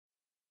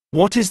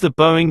What is the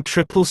Boeing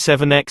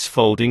 777X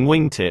folding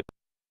wingtip?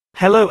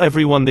 Hello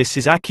everyone, this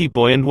is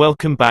Akiboi and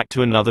welcome back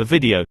to another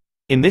video.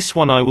 In this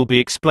one I will be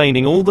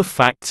explaining all the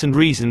facts and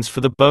reasons for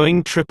the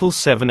Boeing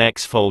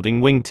 777X folding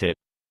wingtip.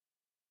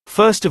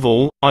 First of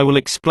all, I will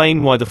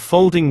explain why the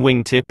folding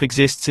wingtip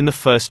exists in the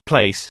first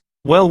place.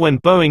 Well, when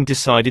Boeing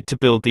decided to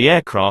build the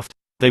aircraft,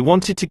 they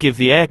wanted to give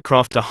the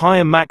aircraft a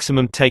higher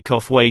maximum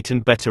takeoff weight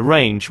and better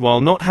range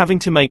while not having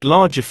to make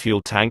larger fuel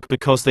tank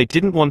because they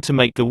didn't want to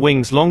make the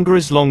wings longer,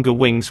 as longer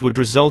wings would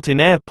result in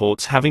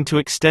airports having to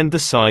extend the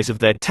size of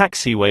their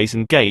taxiways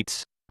and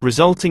gates,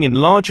 resulting in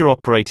larger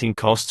operating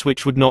costs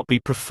which would not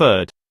be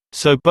preferred.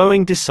 So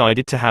Boeing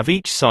decided to have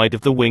each side of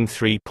the wing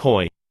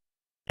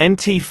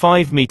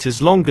 3.5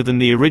 meters longer than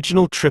the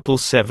original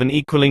 777,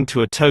 equaling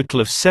to a total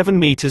of 7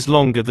 meters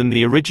longer than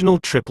the original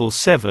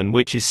 777,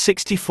 which is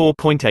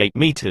 64.8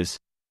 meters.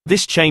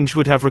 This change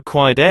would have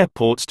required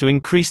airports to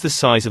increase the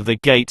size of the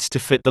gates to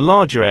fit the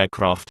larger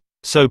aircraft,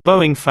 so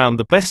Boeing found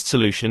the best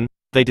solution.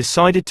 They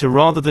decided to,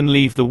 rather than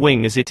leave the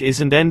wing as it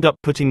is and end up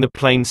putting the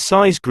plane's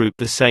size group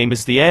the same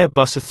as the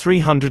Airbus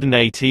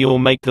A380, or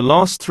make the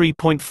last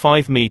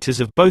 3.5 meters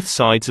of both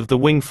sides of the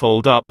wing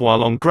fold up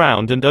while on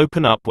ground and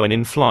open up when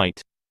in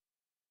flight.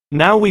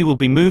 Now we will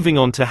be moving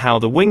on to how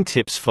the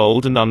wingtips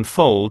fold and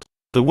unfold.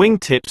 The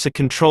wingtips are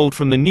controlled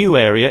from the new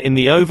area in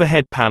the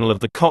overhead panel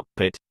of the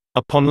cockpit.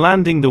 Upon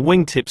landing, the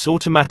wingtips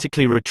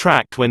automatically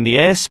retract when the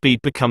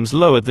airspeed becomes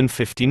lower than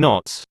 50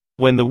 knots.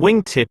 When the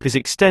wingtip is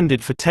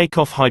extended for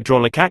takeoff,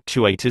 hydraulic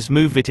actuators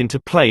move it into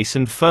place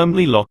and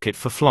firmly lock it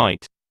for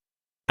flight.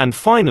 And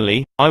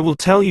finally, I will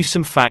tell you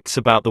some facts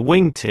about the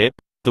wingtip.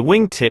 The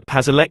wingtip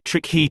has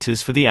electric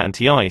heaters for the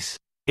anti-ice.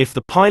 If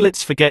the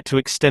pilots forget to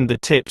extend the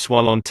tips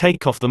while on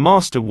takeoff, the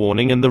master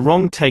warning and the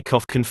wrong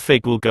takeoff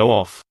config will go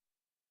off.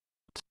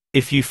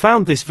 If you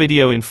found this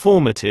video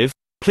informative,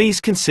 please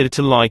consider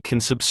to like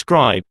and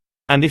subscribe.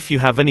 And if you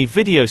have any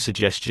video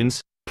suggestions,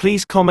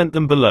 please comment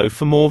them below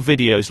for more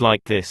videos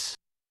like this.